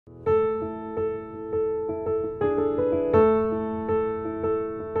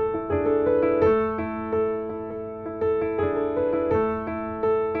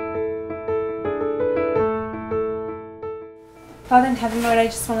Father in heaven, Lord, I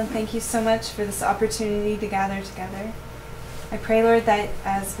just want to thank you so much for this opportunity to gather together. I pray, Lord, that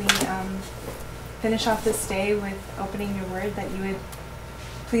as we finish off this day with opening your word, that you would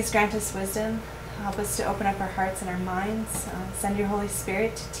please grant us wisdom, help us to open up our hearts and our minds, send your Holy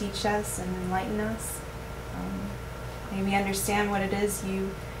Spirit to teach us and enlighten us. May we understand what it is you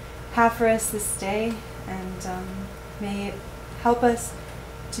have for us this day, and may it help us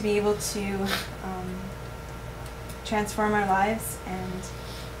to be able to transform our lives, and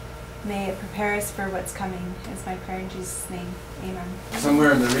may it prepare us for what's coming, is my prayer in Jesus' name. Amen.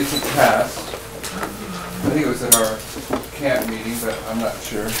 Somewhere in the recent past, I think it was at our camp meeting, but I'm not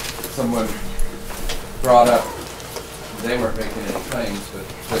sure, someone brought up, they weren't making any claims, but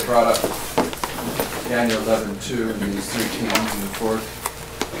they brought up Daniel 11:2 and these three kings, and the fourth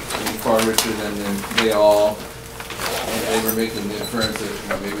being far richer than they all, and they were making the inference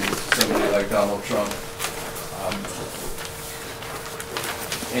that maybe this is somebody like Donald Trump.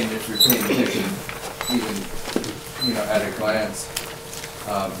 And if you're paying attention, even at a glance,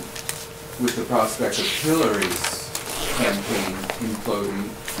 with the prospect of Hillary's campaign imploding,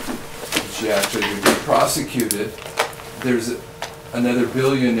 she actually would be prosecuted. There's another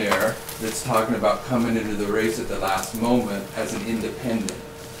billionaire that's talking about coming into the race at the last moment as an independent.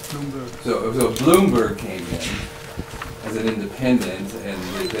 Bloomberg. So Bloomberg came in as an independent,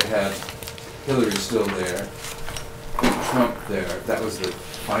 and they had Hillary still there, and Trump there. That was the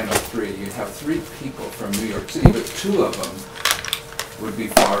final three. You'd have three people from New York City, but two of them would be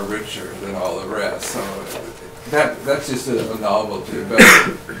far richer than all the rest. So that's just a novelty. But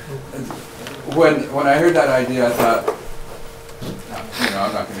when I heard that idea, I thought,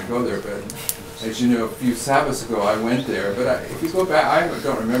 I'm not going to go there. But as you know, a few Sabbaths ago, I went there. But if you go back, I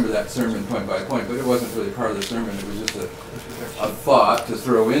don't remember that sermon point by point, but it wasn't really part of the sermon. It was just a thought to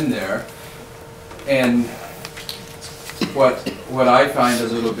throw in there. And what I find a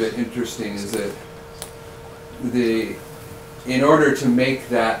little bit interesting is that in order to make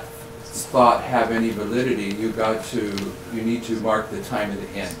that thought have any validity, you need to mark the time of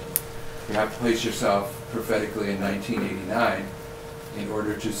the end. You have to place yourself prophetically in 1989 in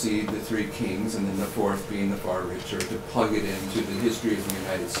order to see the three kings, and then the fourth being the far richer, to plug it into the history of the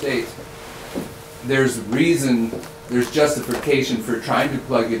United States. There's justification for trying to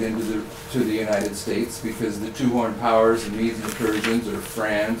plug it into the United States, because the two horned powers, the Medes and the Persians, or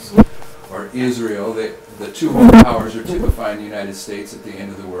France, or Israel, the two horned powers are typifying the United States at the end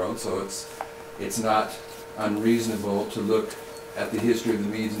of the world. So it's not unreasonable to look at the history of the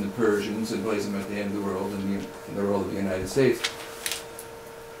Medes and the Persians and place them at the end of the world and the role of the United States.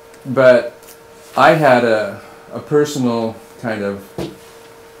 But I had a personal kind of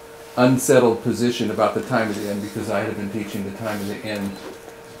unsettled position about the time of the end, because I had been teaching the time of the end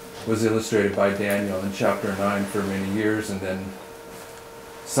was illustrated by Daniel in chapter 9 for many years, and then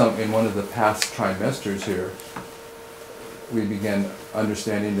in one of the past trimesters here, we began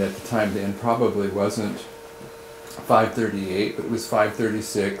understanding that the time of the end probably wasn't 538, but it was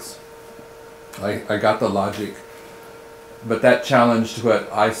 536. I got the logic, but that challenged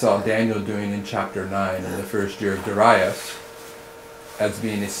what I saw Daniel doing in chapter 9 in the first year of Darius, as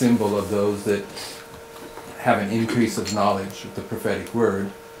being a symbol of those that have an increase of knowledge with the prophetic word.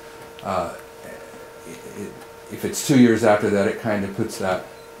 If it's 2 years after that, it kind of puts that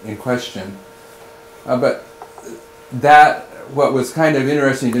in question. But what was kind of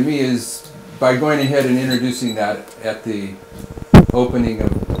interesting to me is, by going ahead and introducing that at the opening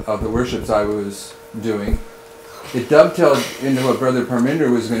of the worships I was doing, it dovetailed into what Brother Parminder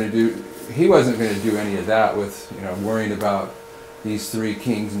was going to do. He wasn't going to do any of that with worrying about these three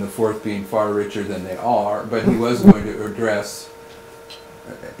kings and the fourth being far richer than they are, but he was going to address,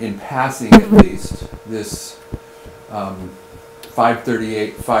 in passing at least, this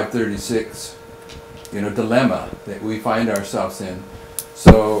 538, 536, dilemma that we find ourselves in.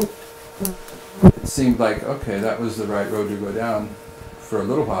 So it seemed like, okay, that was the right road to go down for a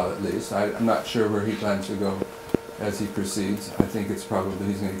little while at least. I'm not sure where he plans to go as he proceeds. I think it's probably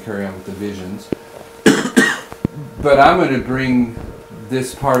he's going to carry on with the visions. But I'm going to bring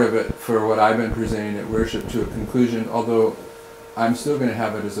this part of it, for what I've been presenting at worship, to a conclusion, although I'm still going to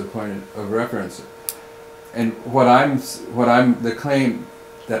have it as a point of reference. And the claim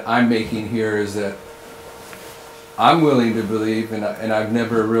that I'm making here is that I'm willing to believe, and I've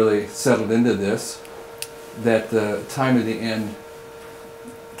never really settled into this, that the time of the end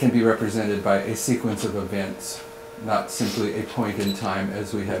can be represented by a sequence of events, not simply a point in time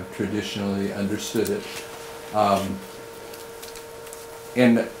as we have traditionally understood it.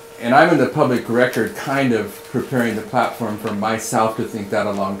 And I'm in the public record kind of preparing the platform for myself to think that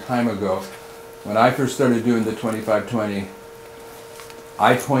a long time ago. When I first started doing the 2520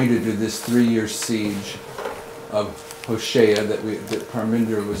 I pointed to this 3-year siege of Hoshea that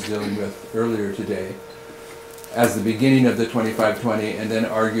Parminder was dealing with earlier today as the beginning of the 2520, and then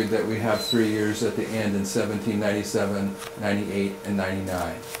argued that we have 3 years at the end in 1797, 98, and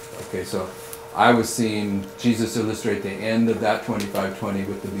 99. Okay, so I was seeing Jesus illustrate the end of that 2520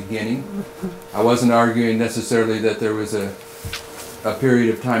 with the beginning. I wasn't arguing necessarily that there was a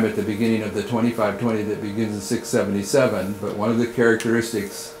period of time at the beginning of the 2520 that begins in 677, but one of the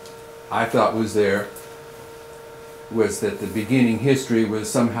characteristics I thought was there was that the beginning history was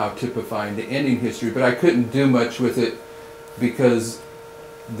somehow typifying the ending history, but I couldn't do much with it because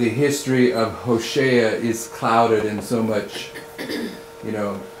the history of Hoshea is clouded in so much,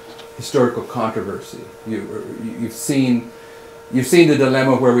 historical controversy. You've seen the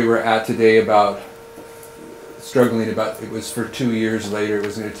dilemma where we were at today about struggling about it was for 2 years later it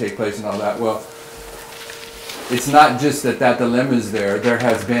was going to take place and all that. Well, it's not just that dilemma is there. There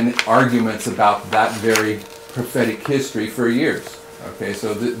has been arguments about that very prophetic history for years. Okay,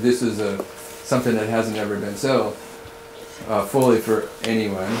 so this is something that hasn't ever been settled fully for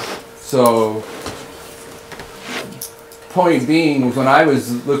anyone. So, point being, was when I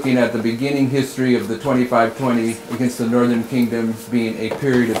was looking at the beginning history of the 2520 against the Northern Kingdom being a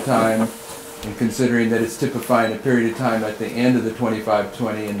period of time, and considering that it's typifying a period of time at the end of the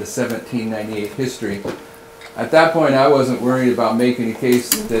 2520 and the 1798 history, at that point I wasn't worried about making a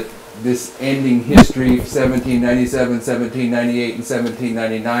case that this ending history, 1797, 1798, and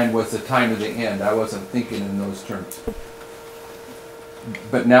 1799 was the time of the end. I wasn't thinking in those terms.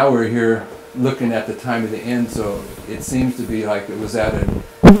 But now we're here looking at the time of the end, so it seems to be like it was added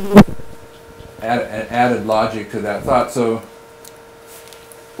logic to that thought. So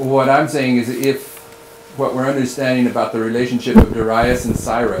what I'm saying is, if what we're understanding about the relationship of Darius and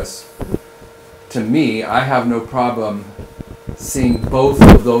Cyrus, to me, I have no problem seeing both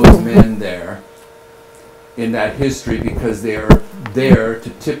of those men there in that history, because they are there to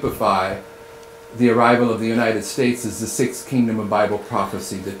typify the arrival of the United States as the sixth kingdom of Bible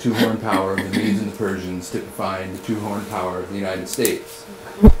prophecy, the two-horn power of the Medes and the Persians typifying the two-horn power of the United States.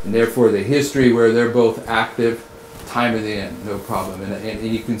 And therefore the history where they're both active, time of the end, no problem. And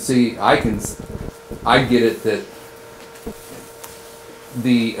you can see, I get it that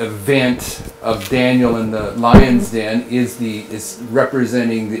the event of Daniel in the lion's den is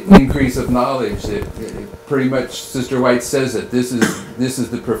representing the increase of knowledge. That pretty much Sister White says that this is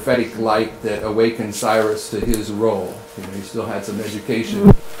the prophetic light that awakened Cyrus to his role. He still had some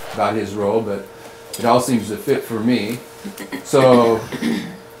education about his role, but it all seems to fit for me. So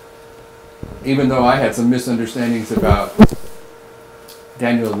even though I had some misunderstandings about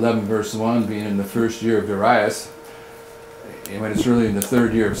Daniel 11 verse 1 being in the first year of Darius, and when it's really in the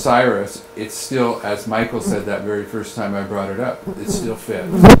third year of Cyrus, it's still, as Michael said that very first time I brought it up, it still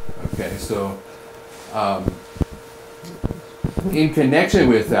fits. Okay, so in connection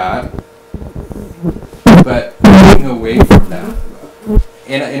with that, but moving away from that,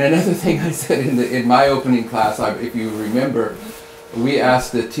 and another thing I said in my opening class, if you remember, we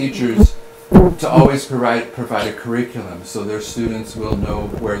asked the teachers to always provide a curriculum so their students will know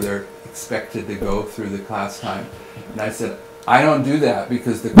where they're expected to go through the class time. And I said, I don't do that,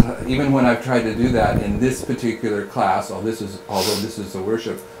 because even when I've tried to do that in this particular class, although this is a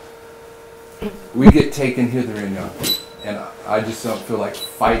worship, we get taken hither and yon, and I just don't feel like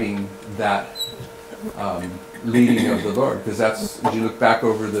fighting that leading of the Lord, because that's, as you look back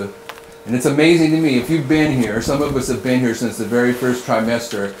over and it's amazing to me, if you've been here, some of us have been here since the very first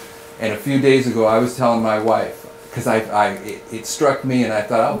trimester, and a few days ago I was telling my wife, because it struck me and I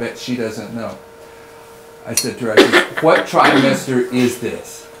thought, I'll bet she doesn't know. I said to her, what trimester is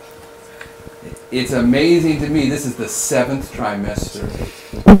this? It's amazing to me, this is the 7th trimester.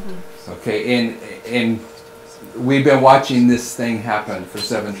 Okay, and we've been watching this thing happen for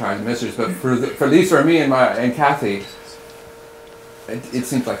 7 trimesters, but for at least for me and Kathy, it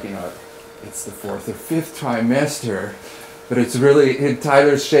seems like, it's the 4th or 5th trimester, but it's really,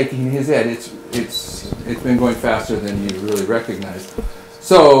 Tyler's shaking his head. It's been going faster than you really recognize.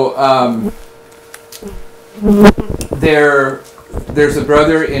 So, there's a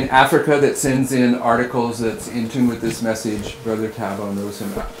brother in Africa that sends in articles that's in tune with this message. Brother Tabo knows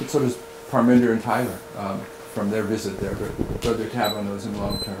him. So does Parminder and Tyler from their visit there. But Brother Tabo knows him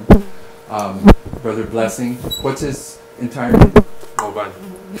long term. Brother Blessing. What's his entire name? Goban.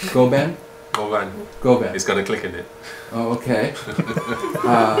 Goben? Goban. Goben. He's got to click in it. Oh, okay.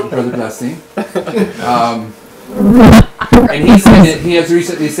 Brother Blessing. And he has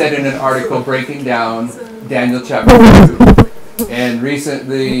recently said in an article breaking down Daniel chapter 2. And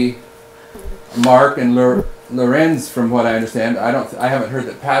recently, Mark and Lorenz, from what I understand, I haven't heard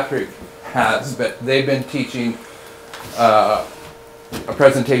that Patrick has, but they've been teaching a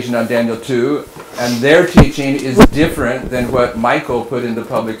presentation on Daniel 2, and their teaching is different than what Michael put in the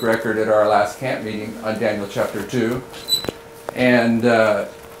public record at our last camp meeting on Daniel chapter 2. And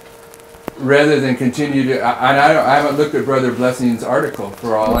rather than continue to, I haven't looked at Brother Blessing's article.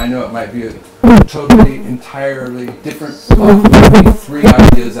 For all I know, it might be a totally, entirely different thought. Maybe 3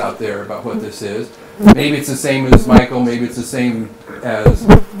 ideas out there about what this is. Maybe it's the same as Michael. Maybe it's the same as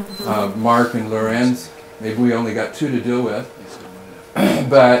Mark and Lorenz. Maybe we only got 2 to deal with.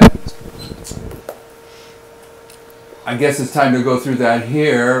 But I guess it's time to go through that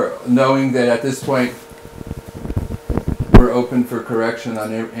here, knowing that at this point we're open for correction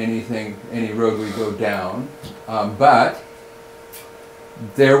on any road we go down. But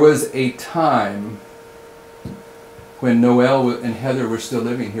there was a time when Noel and Heather were still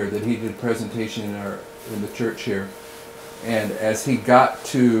living here that he did a presentation in the church here. And as he got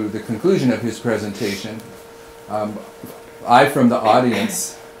to the conclusion of his presentation, I, from the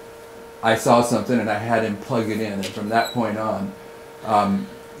audience, I saw something and I had him plug it in. And from that point on,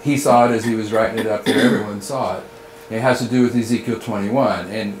 he saw it as he was writing it up there. Everyone saw it. It has to do with Ezekiel 21.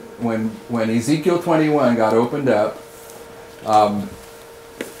 And when Ezekiel 21 got opened up,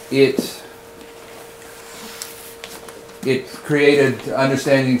 it created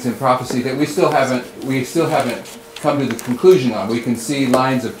understandings in prophecy that we still haven't come to the conclusion on. We can see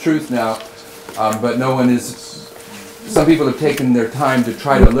lines of truth now, but no one is. Some people have taken their time to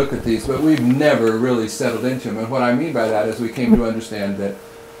try to look at these, but we've never really settled into them. And what I mean by that is we came to understand that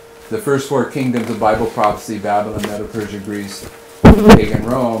the first 4 kingdoms of Bible prophecy, Babylon, Medo-Persia, Greece, pagan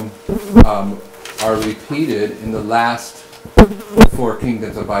Rome, are repeated in the last 4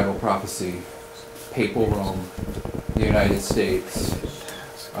 kingdoms of Bible prophecy: Papal Rome, the United States,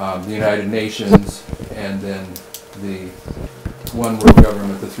 the United Nations, and then the one world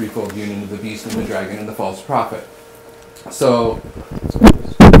government, the threefold union of the beast and the dragon and the false prophet. So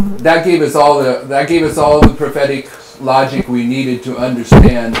that gave us all the prophetic logic we needed to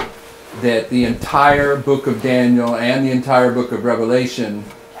understand that the entire book of Daniel and the entire book of Revelation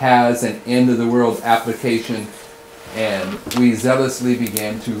has an end of the world application, and we zealously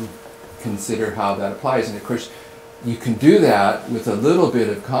began to consider how that applies. And of course, you can do that with a little bit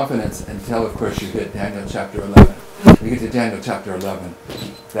of confidence until, of course, you get Daniel chapter 11. You get to Daniel chapter 11.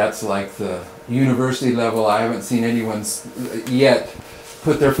 That's like the university level. I haven't seen anyone yet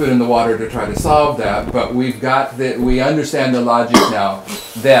put their foot in the water to try to solve that, but we understand the logic now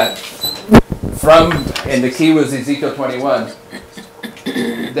that and the key was Ezekiel 21,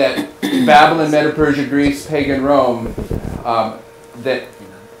 that Babylon, Medo-Persia, Greece, pagan Rome, that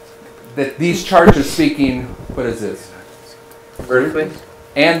these charts are speaking, what is this? Vertically?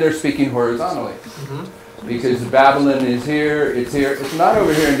 And they're speaking horizontally. Mm-hmm. Because Babylon is here, it's here. It's not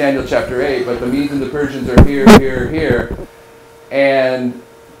over here in Daniel chapter 8, but the Medes and the Persians are here, here, here. And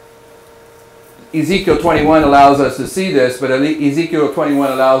Ezekiel 21 allows us to see this, but Ezekiel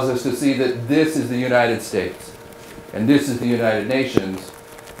 21 allows us to see that this is the United States, and this is the United Nations,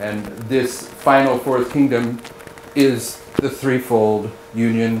 and this final 4th kingdom is the threefold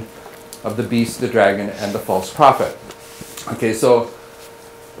union of the beast, the dragon, and the false prophet. Okay, so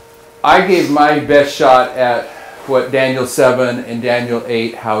I gave my best shot at what Daniel 7 and Daniel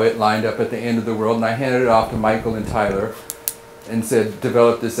 8, how it lined up at the end of the world, and I handed it off to Michael and Tyler and said,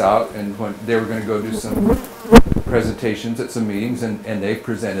 develop this out, and when they were going to go do some presentations at some meetings, and they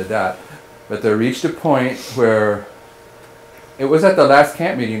presented that. But they reached a point where, it was at the last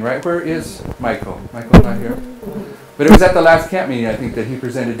camp meeting, right? Where is Michael? Michael's not here? But it was at the last camp meeting, I think, that he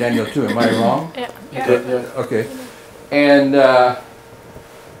presented Daniel 2. Am I wrong? Yeah. Okay. And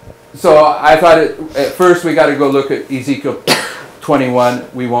so I thought at first we got to go look at Ezekiel 21.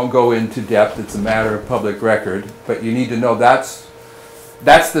 We won't go into depth. It's a matter of public record. But you need to know that's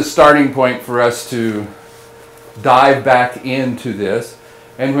the starting point for us to dive back into this.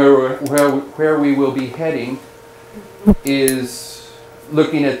 And where we will be heading is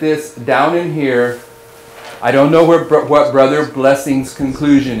looking at this down in here. I don't know what Brother Blessing's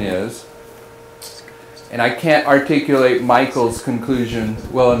conclusion is. And I can't articulate Michael's conclusion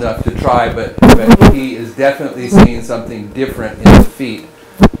well enough to try, but he is definitely seeing something different in the feet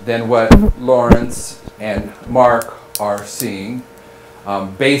than what Lawrence and Mark are seeing,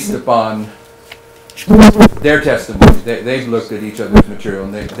 based upon their testimony. They've looked at each other's material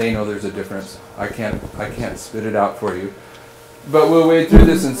and they know there's a difference. I can't spit it out for you. But we'll wade through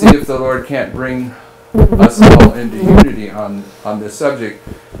this and see if the Lord can't bring us all into unity on this subject.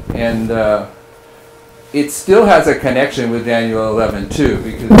 And it still has a connection with Daniel 11 too,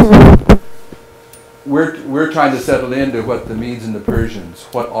 because we're trying to settle into what the Medes and the Persians,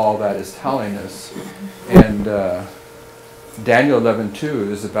 what all that is telling us. And Daniel 11:2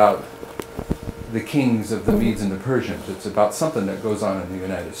 is about the kings of the Medes and the Persians. It's about something that goes on in the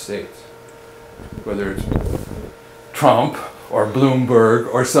United States. Whether it's Trump or Bloomberg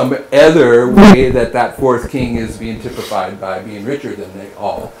or some other way that fourth king is being typified by being richer than they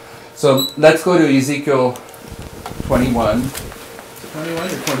all. So let's go to Ezekiel 21. 21 or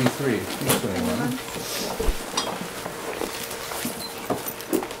 23? I think it's 21.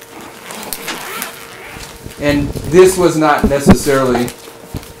 And this was not necessarily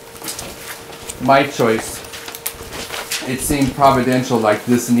my choice. It seemed providential, like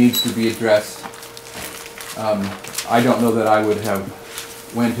this needs to be addressed. I don't know that I would have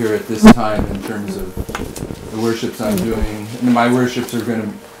went here at this time in terms of the worships I'm doing. And my worships are going to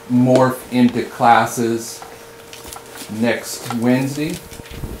morph into classes next Wednesday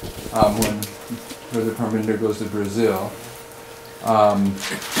when Brother Parminder goes to Brazil.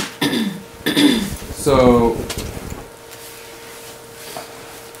 So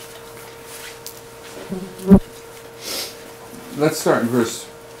let's start in verse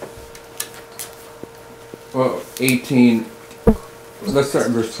 18. Let's start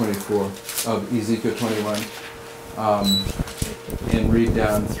in verse 24 of Ezekiel 21 and read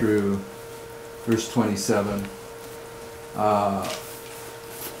down through verse 27.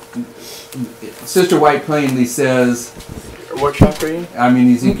 Sister White plainly says, what chapter are you? I'm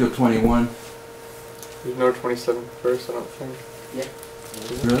in Ezekiel 21. There's no 27th verse, I don't think. Yeah.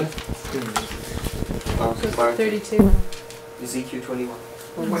 Really? Oh, sorry. 32. Ezekiel 21.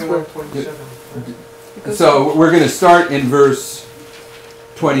 21, 27. So we're going to start in verse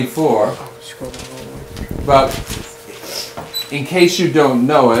 24. Oh, scroll down all the way. But in case you don't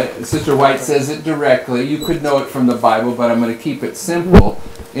know it, Sister White says it directly. You could know it from the Bible, but I'm going to keep it simple.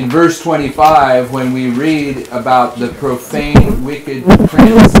 In verse 25, when we read about the profane, wicked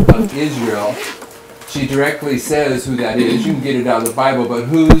prince of Israel, she directly says who that is. You can get it out of the Bible, but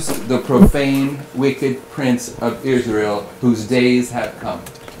who's the profane, wicked prince of Israel whose days have come?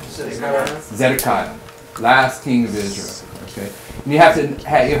 Zedekiah, last king of Israel. Okay, and you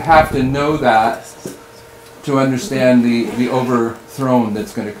have to know that to understand the overthrown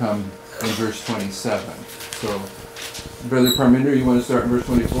that's going to come in verse 27. So, Brother Parminder, you want to start in verse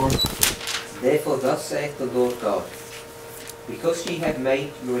 24? Therefore thus saith the Lord God, because ye have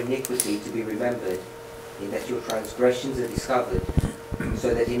made your iniquity to be remembered, in that your transgressions are discovered,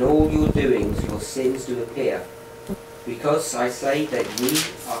 so that in all your doings your sins do appear, because I say that ye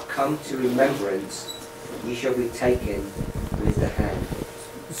are come to remembrance, ye shall be taken with the hand.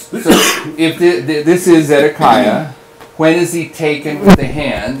 So, if this is Zedekiah, when is he taken with the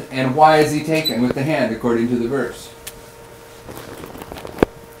hand, and why is he taken with the hand, according to the verse?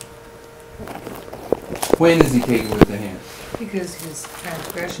 When is he taken with the hand? Because his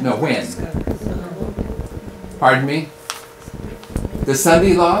transgression. No, when? Pardon me? The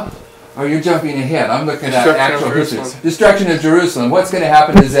Sunday law? Or you're jumping ahead. I'm looking at Destruction of actual history. Jerusalem. Destruction of Jerusalem. What's going to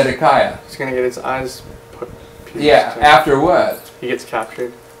happen to Zedekiah? He's gonna get his eyes pierced. Yeah, after what? He gets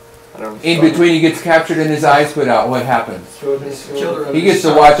captured. I don't In between he gets captured and his eyes put out. What happens? His children. He gets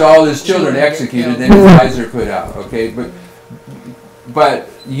to watch all his children executed, then his eyes are put out. Okay, but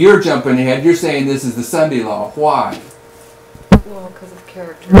you're jumping ahead. You're saying this is the Sunday law. Why? Well, because of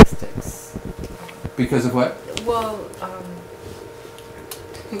characteristics. Because of what? Well,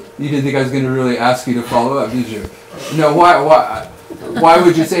 You didn't think I was going to really ask you to follow up, did you? No. Why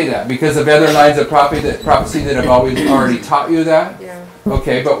would you say that? Because of other lines of prophecy that have already taught you that? yeah.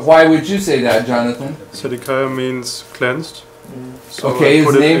 Okay, but why would you say that, Jonathan? Zedekiah means cleansed. So Okay, I his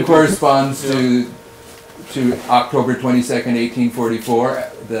put it name in- corresponds to October 22nd, 1844,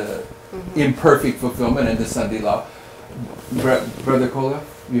 the imperfect fulfillment in the Sunday law. Brother Kola,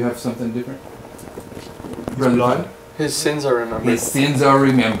 you have something different? Brother blind? His sins are remembered. His sins are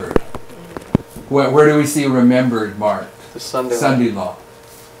remembered. Where do we see remembered marked? The Sunday. Sunday law.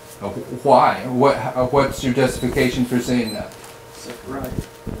 Why? What's your justification for saying that?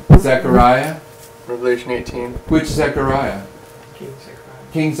 Zechariah? Revelation 18. Which Zechariah?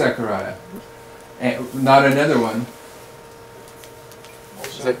 King Zechariah. And not another one.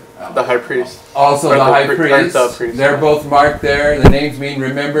 The high priest. Also Or the the high pri- or priest. the priest. They're both marked there. The names mean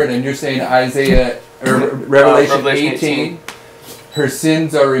remembered, and you're saying Isaiah or Revelation 18. Her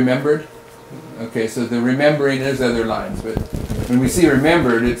sins are remembered. Okay, so the remembering, there's other lines, but when we see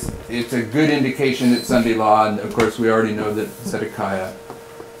remembered, it's a good indication that Sunday law, and of course we already know that Zedekiah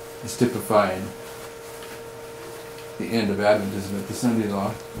is typifying the end of Adventism at the Sunday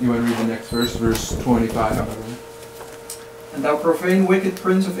law. You want to read the next verse, verse 25? And thou profane wicked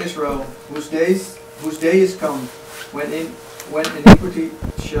prince of Israel, whose days whose day is come, when iniquity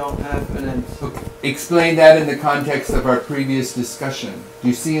shall have an end. Okay. Explain that in the context of our previous discussion. Do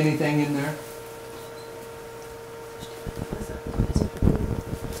you see anything in there?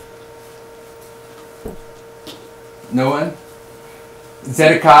 No one?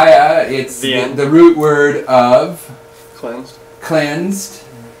 Zedekiah, it's The end. the root word of Cleansed. cleansed,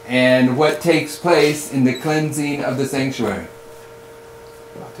 and what takes place in the cleansing of the sanctuary.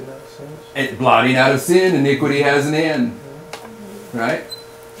 Blotting out of sin, iniquity has an end. Right?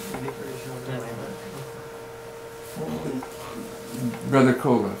 Brother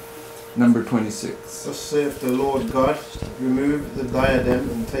Kola, number 26. Thus saith the Lord God, remove the diadem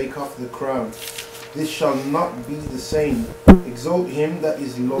and take off the crown. This shall not be the same. Exalt him that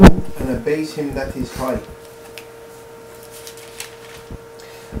is low and abase him that is high.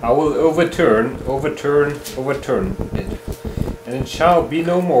 I will overturn it, and it shall be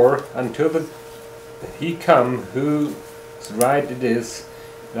no more until he come whose right it is,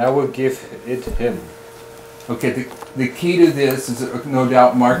 and I will give it him. Okay, the key to this is no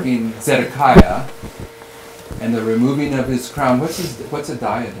doubt marking Zedekiah and the removing of his crown. What's a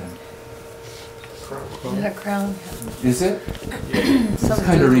diadem? Is that a crown? Is it? It's Something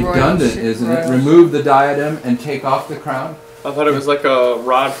kind to of do with redundant, royal isn't it? royal- Remove the diadem and take off the crown? I thought it was like a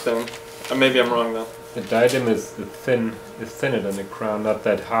rod thing. Maybe I'm wrong though. The diadem is thinner than the crown, not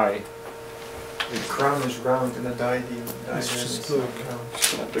that high. The crown is round and a diadem It's is just a like, crown.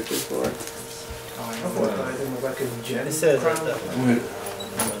 Not particular. I thought diadem was like a gem It says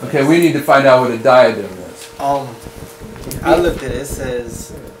crown. Okay, we need to find out what a diadem is. I looked at it. It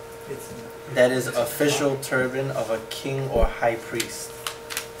says that is official turban of a king or high priest.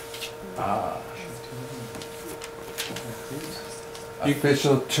 Ah.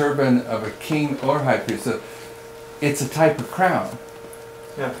 Official turban of a king or high priest. So it's a type of crown.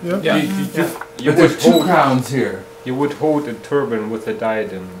 Yeah. yeah. You But there's would two hold, crowns here. you would hold a turban with a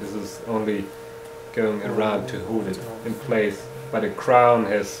diadem. This is only going around to hold it in place. But a crown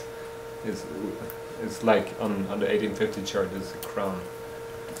is like on the 1850 chart is a crown.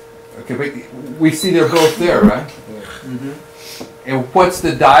 Okay, but we see they're both there, right? Mm-hmm. And what's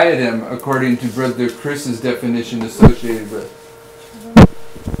the diadem according to Brother Chris's definition associated with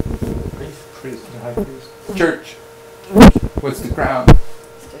Priest. church? What's the crown?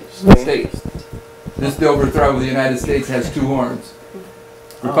 State. This the overthrow of the United States has two horns.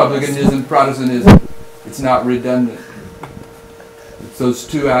 Republicanism, Protestantism. It's not redundant. It's those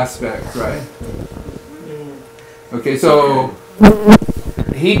two aspects, right? Okay, so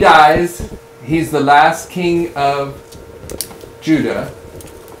he dies. He's the last king of Judah.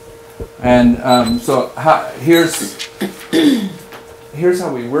 And here's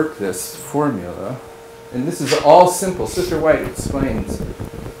how we work this formula. And this is all simple. Sister White explains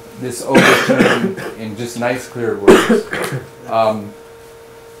this overturn in just nice, clear words.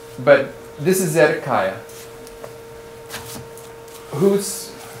 But this is Zedekiah.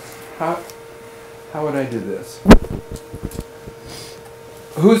 How would I do this?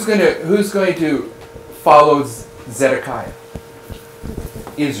 Who's going to follow Zedekiah?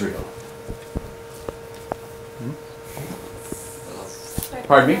 Israel.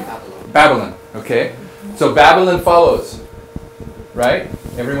 Pardon me? Babylon. Okay. So Babylon follows. Right?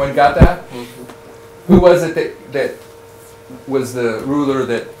 Everyone got that? Who was it that was the ruler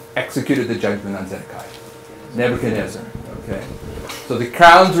that executed the judgment on Zedekiah? Nebuchadnezzar. Okay. So the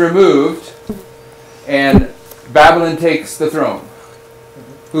crown's removed and Babylon takes the throne.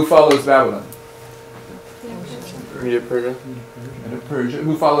 Who follows Babylon? Medo-Persia. Medo-Persia.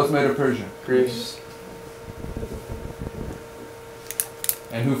 Who follows Medo-Persia? Greece.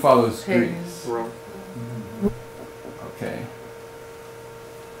 And who follows Greece? Rome. Okay.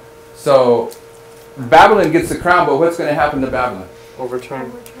 So Babylon gets the crown, but what's going to happen to Babylon?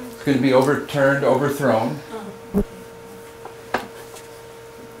 Overturned. It's going to be overturned, overthrown.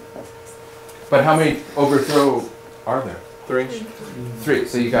 But how many overthrow are there? 3. 3.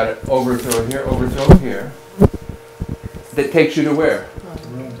 So you got an overthrow here. That takes you to where?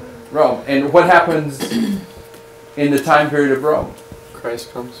 Rome. And what happens in the time period of Rome?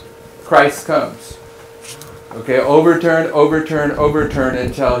 Christ comes. Christ comes. Okay, overturn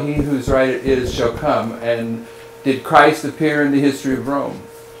until he whose right it is shall come. And did Christ appear in the history of Rome?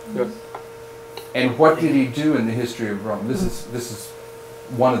 Yes. And what did he do in the history of Rome? This is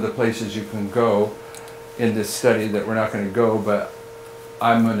one of the places you can go in this study that we're not going to go, but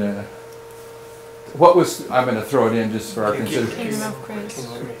I'm going to throw it in just for our consideration. Kingdom of Grace.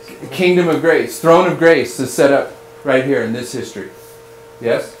 Kingdom of Grace, Throne of Grace is set up right here in this history.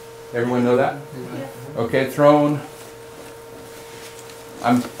 Yes? Everyone know that? Okay, throne.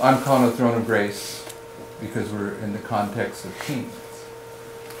 I'm calling it Throne of Grace. because we're in the context of kings.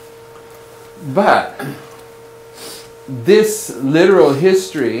 But this literal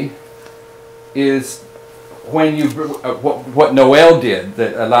history is when you what Noel did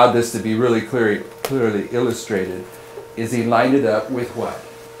that allowed this to be really clearly illustrated is he lined it up with what?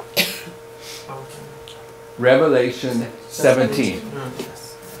 Revelation 17,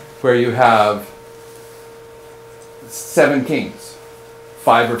 where you have 7 kings.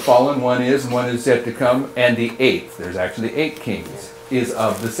 5 are fallen, 1 is, and 1 is yet to come, and the 8th, there's actually 8 kings, is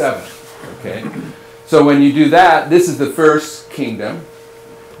of the 7. Okay? So when you do that, this is the first kingdom,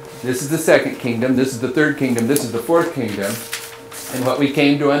 this is the second kingdom, this is the third kingdom, this is the fourth kingdom, and what we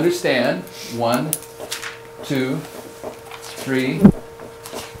came to understand, 1, 2, 3,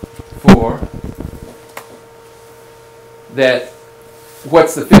 4, that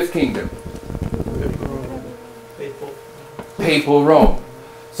what's the fifth kingdom? Papal Rome.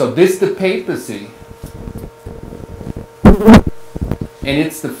 So this the papacy, and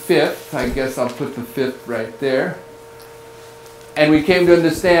it's the fifth. I guess I'll put the fifth right there. And we came to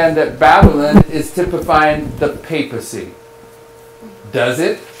understand that Babylon is typifying the papacy. Does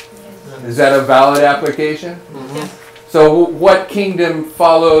it? Is that a valid application? Mm-hmm. So what kingdom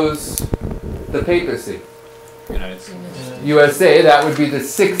follows the papacy? United States. USA, that would be the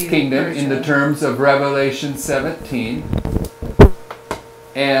sixth kingdom in the terms of Revelation 17.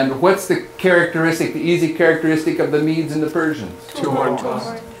 And what's the characteristic, the easy characteristic of the Medes and the Persians? Two-horned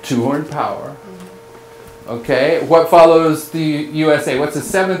power. Two-horned power. Okay, what follows the USA? What's the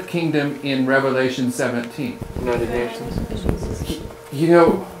seventh kingdom in Revelation 17? United Nations. You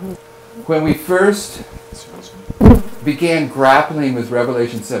know, when we first began grappling with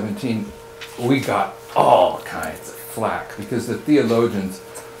Revelation 17, we got all kinds of flack because the theologians,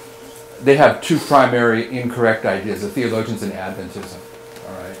 they have two primary incorrect ideas, the theologians and Adventism.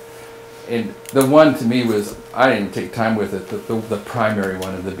 All right, and the one to me was, I didn't take time with it, the primary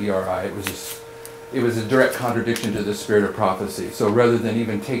one of the BRI, it was a direct contradiction to the spirit of prophecy. So rather than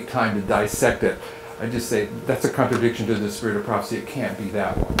even take time to dissect it, I just say that's a contradiction to the spirit of prophecy. It can't be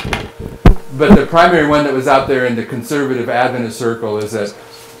that one. But the primary one that was out there in the conservative Adventist circle is that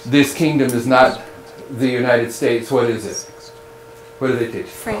this kingdom is not the United States. What is it? What do they teach?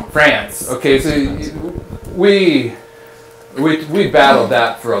 France. Okay, so we battled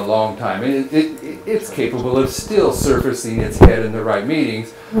that for a long time, and it's capable of still surfacing its head in the right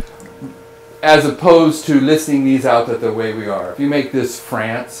meetings, as opposed to listing these out the way we are. If you make this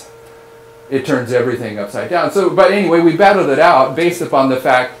France, it turns everything upside down. So, but anyway, we battled it out based upon the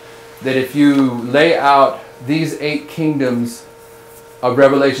fact that if you lay out these 8 kingdoms of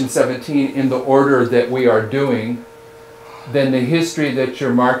Revelation 17 in the order that we are doing, then the history that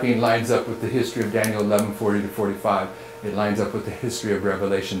you're marking lines up with the history of Daniel 11:40 to 45. It lines up with the history of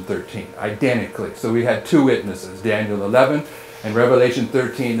Revelation 13, identically. So we had 2 witnesses, Daniel 11 and Revelation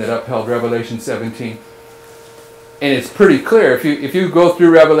 13, that upheld Revelation 17. And it's pretty clear. If you go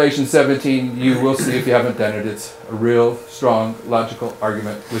through Revelation 17, you will see, if you haven't done it, it's a real strong logical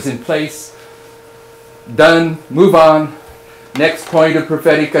argument. It was in place, done, move on, next point of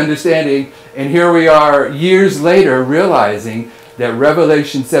prophetic understanding. And here we are years later realizing that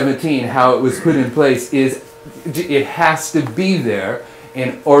Revelation 17, how it was put in place, it has to be there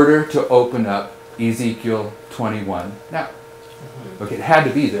in order to open up Ezekiel 21. Now, okay, it had to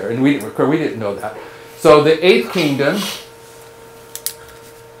be there, and we didn't know that. So the 8th kingdom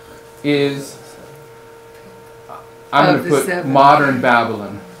is, I'm going to put modern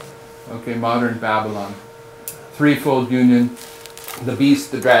Babylon. Okay, modern Babylon. Threefold union, the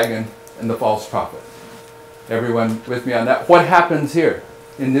beast, the dragon, and the false prophet. Everyone with me on that? What happens here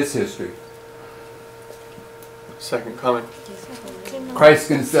in this history? Second coming. Christ's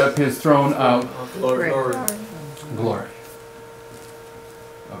going to set up his throne of glory.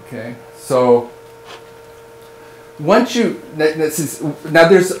 Okay, so once you, now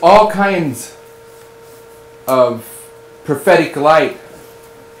there's all kinds of prophetic light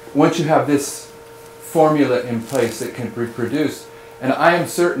once you have this formula in place that can be produced. And I am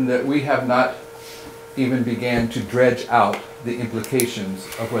certain that we have not even began to dredge out the implications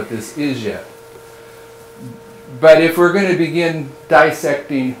of what this is yet. But if we're going to begin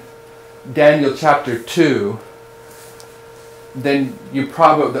dissecting Daniel chapter 2, then you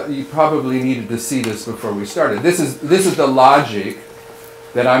probably needed to see this before we started. This is the logic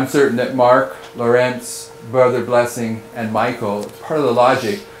that I'm certain that Mark, Lorenz, Brother Blessing, and Michael, part of the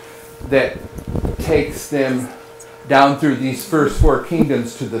logic that takes them down through these first 4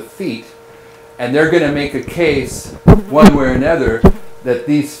 kingdoms to the feet. And they're going to make a case, one way or another, that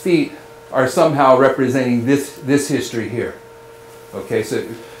these feet are somehow representing this history here. Okay, so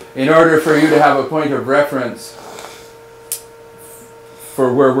in order for you to have a point of reference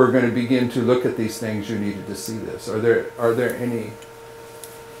for where we're going to begin to look at these things, you needed to see this. Are there any?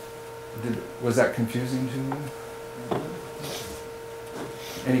 Was that confusing to you?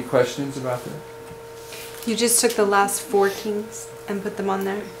 Any questions about that? You just took the last 4 kings and put them on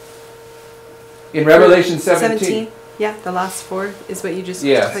there. In Revelation 17. Yeah, the last 4 is what you just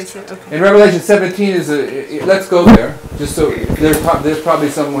Yes. placed there. Okay. In Revelation 17 let's go there. Just so there's probably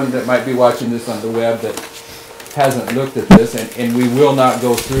someone that might be watching this on the web that hasn't looked at this, and we will not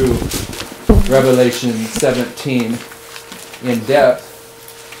go through Revelation 17 in depth,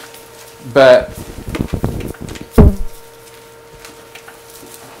 but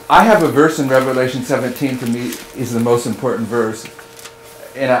I have a verse in Revelation 17 to me is the most important verse.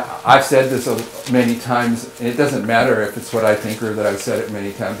 And I've said this many times, and it doesn't matter if it's what I think or that I've said it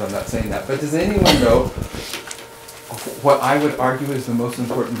many times, I'm not saying that. But does anyone know what I would argue is the most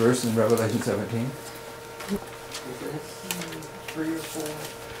important verse in Revelation 17? 3 or 4.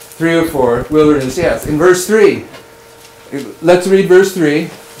 3 or 4, wilderness, yes. In verse 3, let's read verse 3.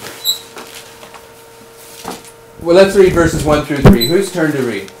 Well, let's read verses 1 through 3. Whose turn to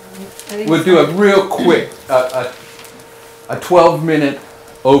read? We'll do a real quick, a 12-minute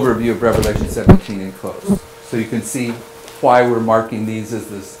overview of Revelation 17 and close, so you can see why we're marking these as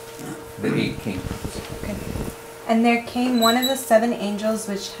the 8 kingdoms. Okay. And there came one of the 7 angels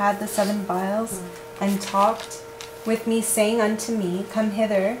which had the 7 vials, and talked with me, saying unto me, Come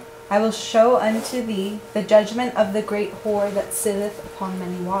hither, I will show unto thee the judgment of the great whore that sitteth upon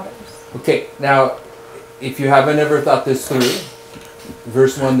many waters. Okay, now, if you haven't ever thought this through,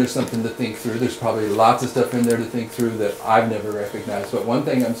 verse 1, there's something to think through. There's probably lots of stuff in there to think through that I've never recognized. But one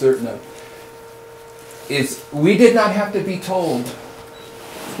thing I'm certain of is we did not have to be told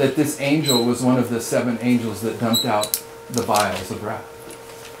that this angel was one of the 7 angels that dumped out the vials of wrath.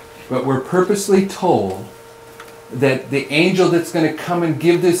 But we're purposely told that the angel that's going to come and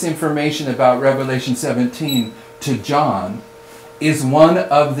give this information about Revelation 17 to John is one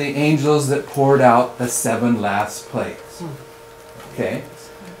of the angels that poured out the 7 last plagues. Okay?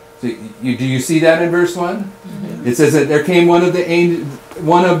 So do you see that in verse 1? Mm-hmm. It says that there came one of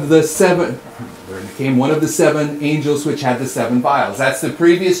the 7 angels which had the 7 vials. That's the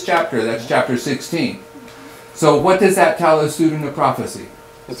previous chapter. That's chapter 16. So what does that tell a student of prophecy?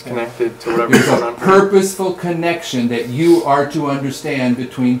 It's connected to whatever There's going a on. purposeful connection that you are to understand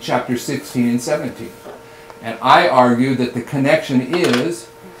between chapter 16 and 17. And I argue that the connection is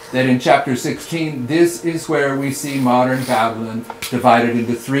that in chapter 16, this is where we see modern Babylon divided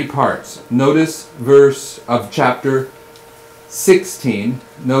into 3 parts. Notice verse of chapter 16.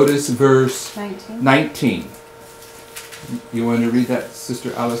 Notice verse 19. You want to read that,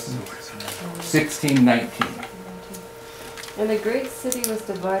 Sister Allison? 16:19. And the great city was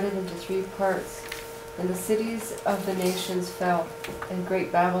divided into 3 parts, and the cities of the nations fell, and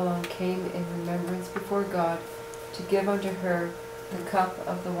great Babylon came in remembrance before God to give unto her the cup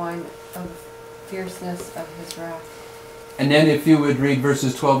of the wine of fierceness of his wrath. And then if you would read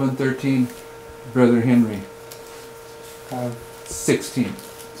verses 12 and 13, Brother Henry. 16.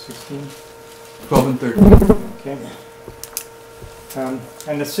 16. 12 and 13. Okay.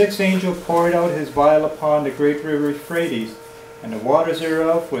 And the 6th angel poured out his vial upon the great river Euphrates, and the waters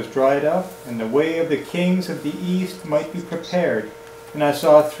thereof was dried up, and the way of the kings of the east might be prepared. And I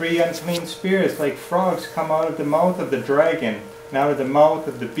saw 3 unclean spirits like frogs come out of the mouth of the dragon, and out of the mouth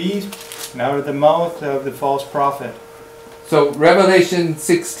of the beast, and out of the mouth of the false prophet. So Revelation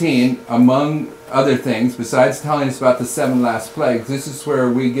 16, among other things, besides telling us about the 7 last plagues, this is where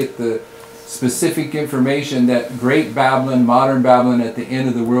we get the specific information that great Babylon, modern Babylon at the end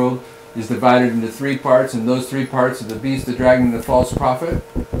of the world, is divided into 3 parts, and those 3 parts are the beast, the dragon, and the false prophet.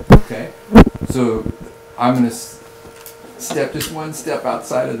 Okay? So I'm going to step just one step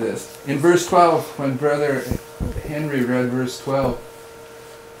outside of this. In verse 12, when Brother Henry read verse 12,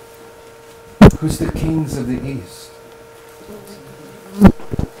 who's the kings of the east?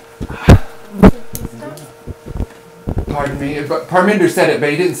 Pardon me. Parminder said it, but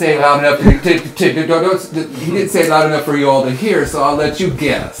he didn't say it loud enough. He didn't say it loud enough for you all to hear, so I'll let you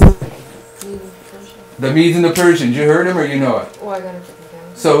guess. The Medes and the Persians. You heard him or you know it? Oh, I got it written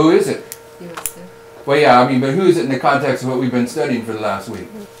down. So who is it? You would say. Well, yeah, I mean, but who is it in the context of what we've been studying for the last week?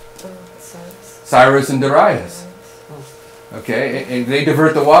 Cyrus. Cyrus and Darius. Okay, and they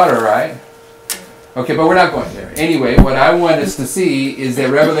divert the water, right? Okay, but we're not going there. Anyway, what I want us to see is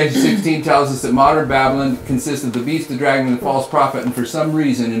that Revelation 16 tells us that modern Babylon consists of the beast, the dragon, and the false prophet, and for some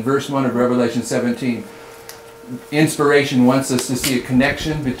reason, in verse 1 of Revelation 17, inspiration wants us to see a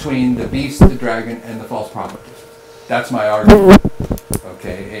connection between the beast, the dragon, and the false prophet. That's my argument.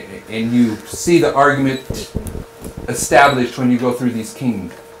 Okay, and you see the argument established when you go through these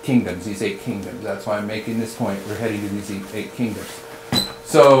kingdoms, these 8 kingdoms. That's why I'm making this point. We're heading to these 8 kingdoms.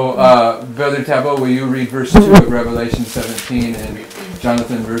 So, Brother Tabo, will you read verse 2 of Revelation 17 and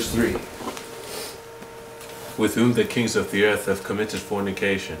Jonathan verse 3? With whom the kings of the earth have committed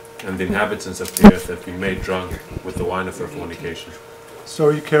fornication, and the inhabitants of the earth have been made drunk with the wine of their fornication. So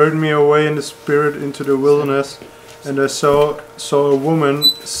he carried me away in the spirit into the wilderness, and I saw a woman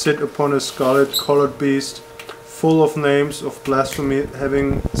sit upon a scarlet-colored beast, full of names of blasphemy,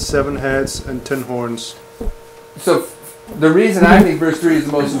 having 7 heads and 10 horns. So the reason I think verse 3 is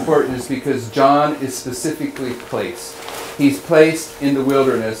the most important is because John is specifically placed. He's placed in the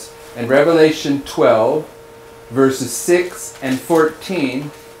wilderness, and Revelation 12, verses 6 and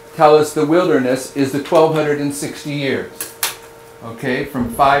 14 tell us the wilderness is the 1260 years. Okay, from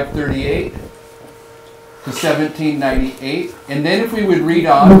 538 to 1798. And then if we would read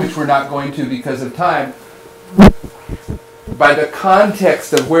on, which we're not going to because of time, by the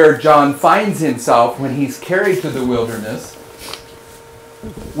context of where John finds himself when he's carried to the wilderness,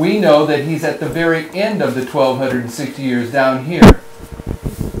 we know that he's at the very end of the 1260 years down here.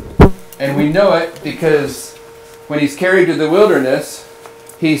 And we know it because when he's carried to the wilderness,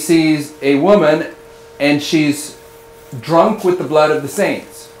 he sees a woman and she's drunk with the blood of the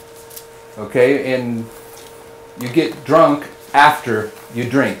saints. Okay, and you get drunk after you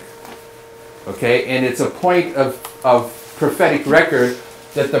drink. Okay, and it's a point of prophetic record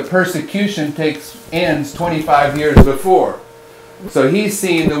that the persecution ends 25 years before. So he's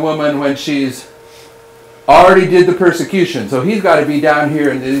seeing the woman when she's already did the persecution. So he's got to be down here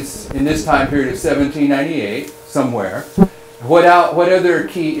in this time period of 1798 somewhere. What other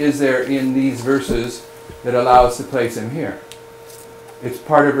key is there in these verses that allows us to place him here? It's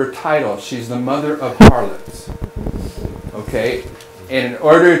part of her title. She's the mother of harlots. Okay, and in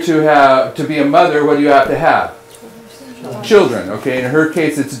order to be a mother, what do you have to have? Children. Okay, in her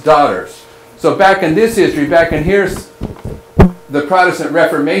case, it's daughters. So back in this history, back in here, the Protestant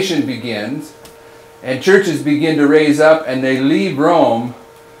Reformation begins, and churches begin to raise up, and they leave Rome.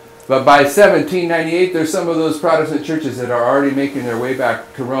 But by 1798, there's some of those Protestant churches that are already making their way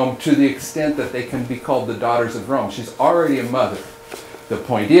back to Rome to the extent that they can be called the daughters of Rome. She's already a mother. The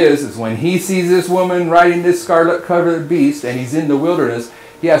point is when he sees this woman riding this scarlet-covered beast, and he's in the wilderness,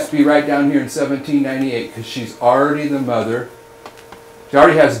 he has to be right down here in 1798 because she's already the mother. She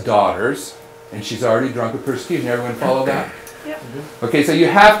already has daughters, and she's already drunk with persecution. Everyone follow that? Yep. Okay, so you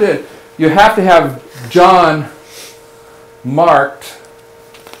have to have John marked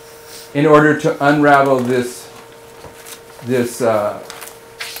in order to unravel this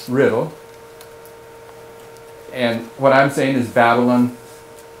riddle. And what I'm saying is Babylon,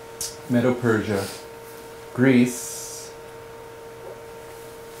 Medo-Persia, Greece,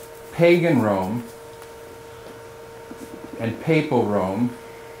 pagan Rome, and papal Rome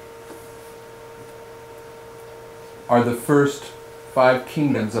are the first 5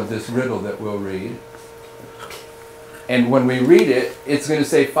 kingdoms of this riddle that we'll read. And when we read it, it's going to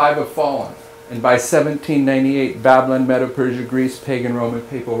say 5 have fallen. And by 1798, Babylon, Medo-Persia, Greece, pagan Rome, and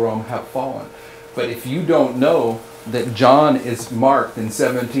papal Rome have fallen. But if you don't know that John is marked in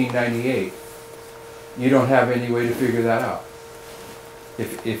 1798, you don't have any way to figure that out.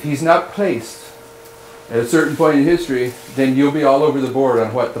 If he's not placed at a certain point in history, then you'll be all over the board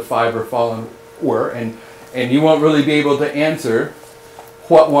on what the 5 are fallen were, and you won't really be able to answer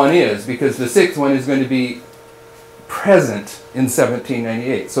what one is, because the 6th one is going to be present in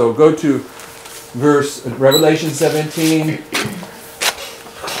 1798. So go to Revelation 17,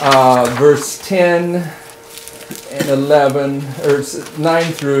 verse 10 and 11, or 9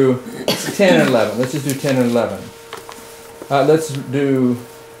 through 10 and 11. Let's just do 10 and 11. Let's do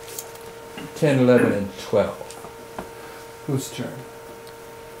 10, 11, and 12. Whose turn?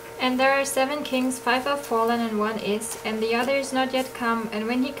 And there are 7 kings, 5 are fallen, and 1 is, and the other is not yet come, and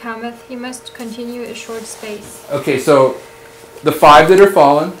when he cometh, he must continue a short space. Okay, so the 5 that are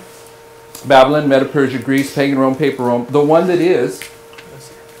fallen, Babylon, Medo-Persia, Greece, pagan Rome, papal Rome. The one that is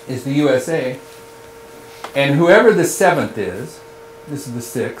the USA. And whoever the 7th is, this is the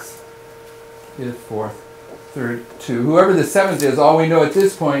 6th, 5th, 4th, 3rd, 2. Whoever the 7th is, all we know at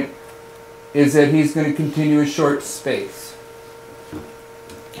this point is that he's going to continue a short space.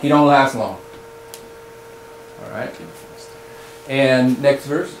 He don't last long. All right. And next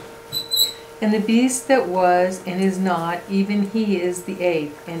verse. And the beast that was and is not, even he is the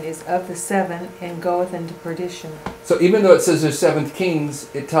 8th, and is of the 7, and goeth into perdition. So even though it says there's 7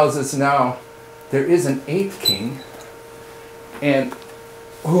 kings, it tells us now there is an 8th king. And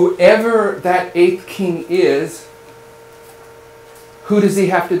whoever that 8th king is Who does he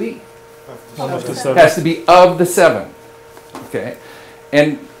have to be? One of the Has seven. to be of the seven. Okay?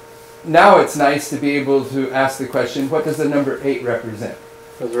 And now it's nice to be able to ask the question, what does the number 8 represent?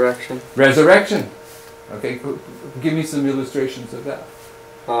 Resurrection. Resurrection. Okay, give me some illustrations of that.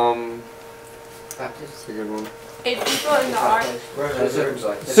 That's a good one. 8 people in the ark.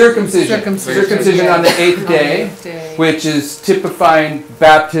 Circumcision. Circumcision on the 8th day, which is typifying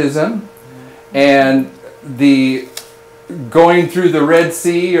baptism, and the going through the Red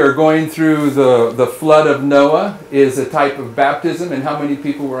Sea or going through the flood of Noah is a type of baptism. And how many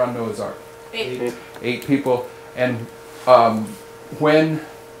people were on Noah's Ark? 8. 8 people. And when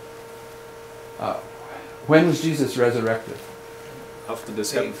was Jesus resurrected? After the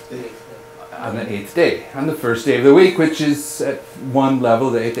 7th day. On the 8th day, on the first day of the week, which is at one level,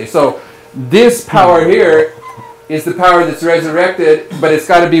 the 8th day. So this power here is the power that's resurrected, but it's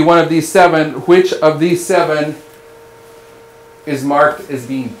got to be one of these 7. Which of these 7 is marked as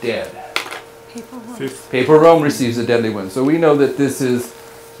being dead? Papal Rome receives a deadly one. So we know that this is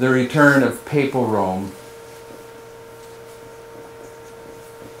the return of Papal Rome.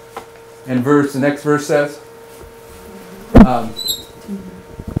 And the next verse says,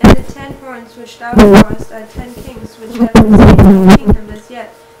 And the 10 horns which thou sawest are 10 kings which have received no kingdom as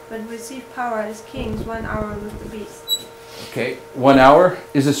yet, but receive power as kings 1 hour with the beast. okay, 1 hour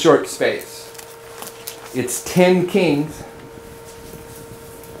is a short space. It's 10 kings.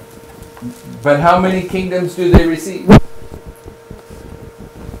 But how many kingdoms do they receive? It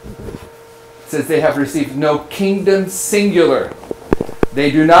says they have received no kingdom singular.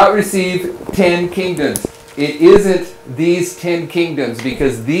 They do not receive 10 kingdoms. It isn't these 10 kingdoms,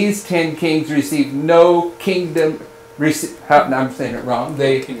 because these 10 kings receive no kingdom. I'm saying it wrong.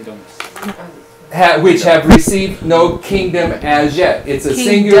 They which have received no kingdom as yet. It's a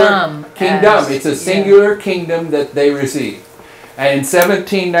singular kingdom. It's a singular kingdom that they receive. And in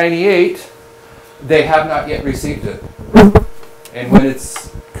 1798, they have not yet received it. And when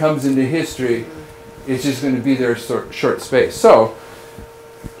it comes into history, it's just going to be their short space. So,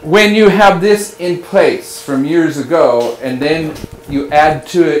 when you have this in place from years ago, and then you add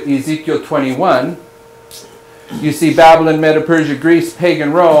to it Ezekiel 21, you see Babylon, Medo-Persia, Greece,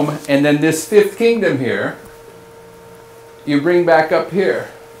 pagan Rome, and then this 5th kingdom here, you bring back up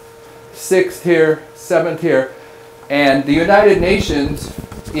here. 6th here, 7th here. And the United Nations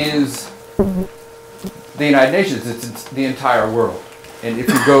is the United Nations. It's the entire world. And if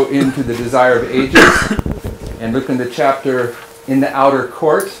you go into the Desire of Ages and look in the chapter in the outer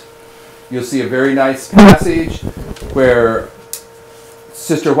court, you'll see a very nice passage where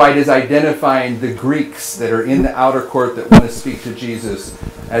Sister White is identifying the Greeks that are in the outer court that want to speak to Jesus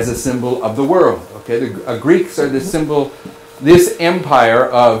as a symbol of the world. Okay, the Greeks are the symbol. This empire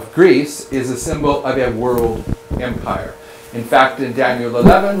of Greece is a symbol of a world empire. In fact, in Daniel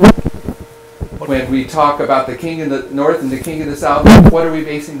 11, when we talk about the king of the north and the king of the south, what are we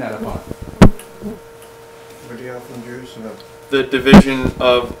basing that upon? What do you have from Jerusalem? The division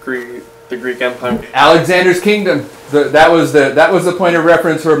of the Greek Empire. Alexander's kingdom. That was the point of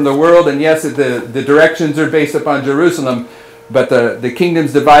reference from the world, and yes, the directions are based upon Jerusalem, but the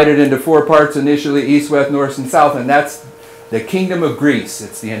kingdom's divided into 4 parts initially: east, west, north, and south, and that's the kingdom of Greece.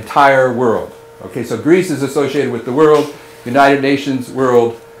 It's the entire world. Okay, so Greece is associated with the world, United Nations,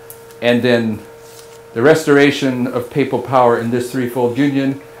 world, and then the restoration of papal power in this threefold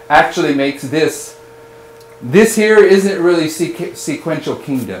union actually makes this here isn't really sequential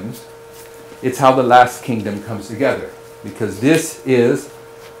kingdoms. It's how the last kingdom comes together. Because this is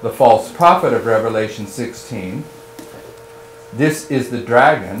the false prophet of Revelation 16. This is the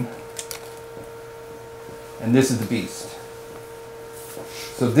dragon. And this is the beast.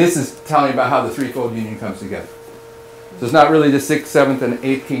 So this is telling about how the threefold union comes together. So it's not really the 6th, 7th, and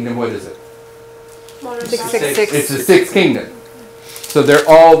 8th kingdom. What is it? 6, 6, 6. It's the 6th kingdom. So they're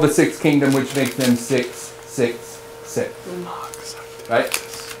all the 6th kingdom, which makes them 6, 6, 6. Right?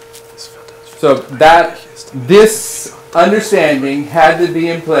 So this understanding had to be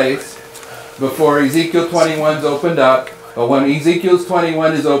in place before Ezekiel 21's opened up. But when Ezekiel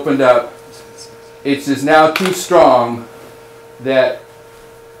 21 is opened up, it's just now too strong that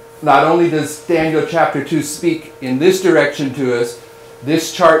not only does Daniel chapter 2 speak in this direction to us,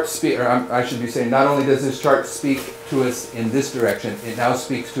 this chart I should be saying, not only does this chart speak to us in this direction, it now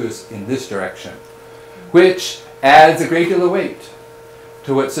speaks to us in this direction, which adds a great deal of weight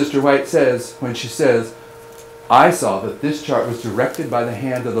to what Sister White says when she says, I saw that this chart was directed by the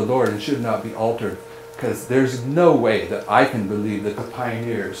hand of the Lord and should not be altered, because there's no way that I can believe that the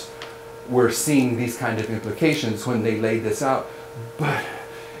pioneers were seeing these kind of implications when they laid this out. But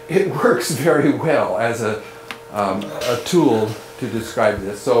it works very well as a tool to describe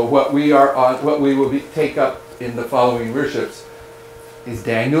this. So what we are on, what we will take up in the following worships is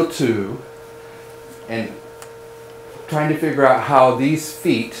Daniel 2, and trying to figure out how these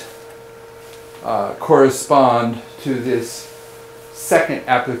feet correspond to this second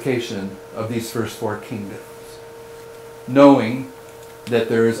application of these first four kingdoms, knowing that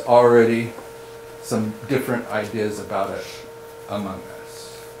there is already some different ideas about it among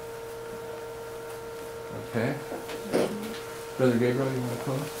us. Okay? Brother Gabriel, you want to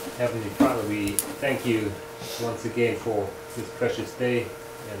close? Heavenly Father, we thank you once again for this precious day,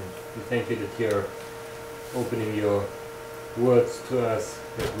 and we thank you that you're opening your words to us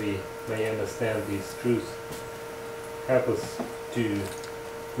that we may understand these truths. Help us to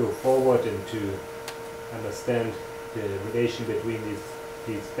go forward and to understand the relation between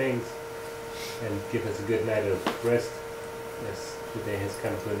these things, and give us a good night of rest as the day has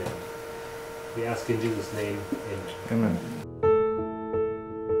come to an end. We ask in Jesus' name, amen. Amen.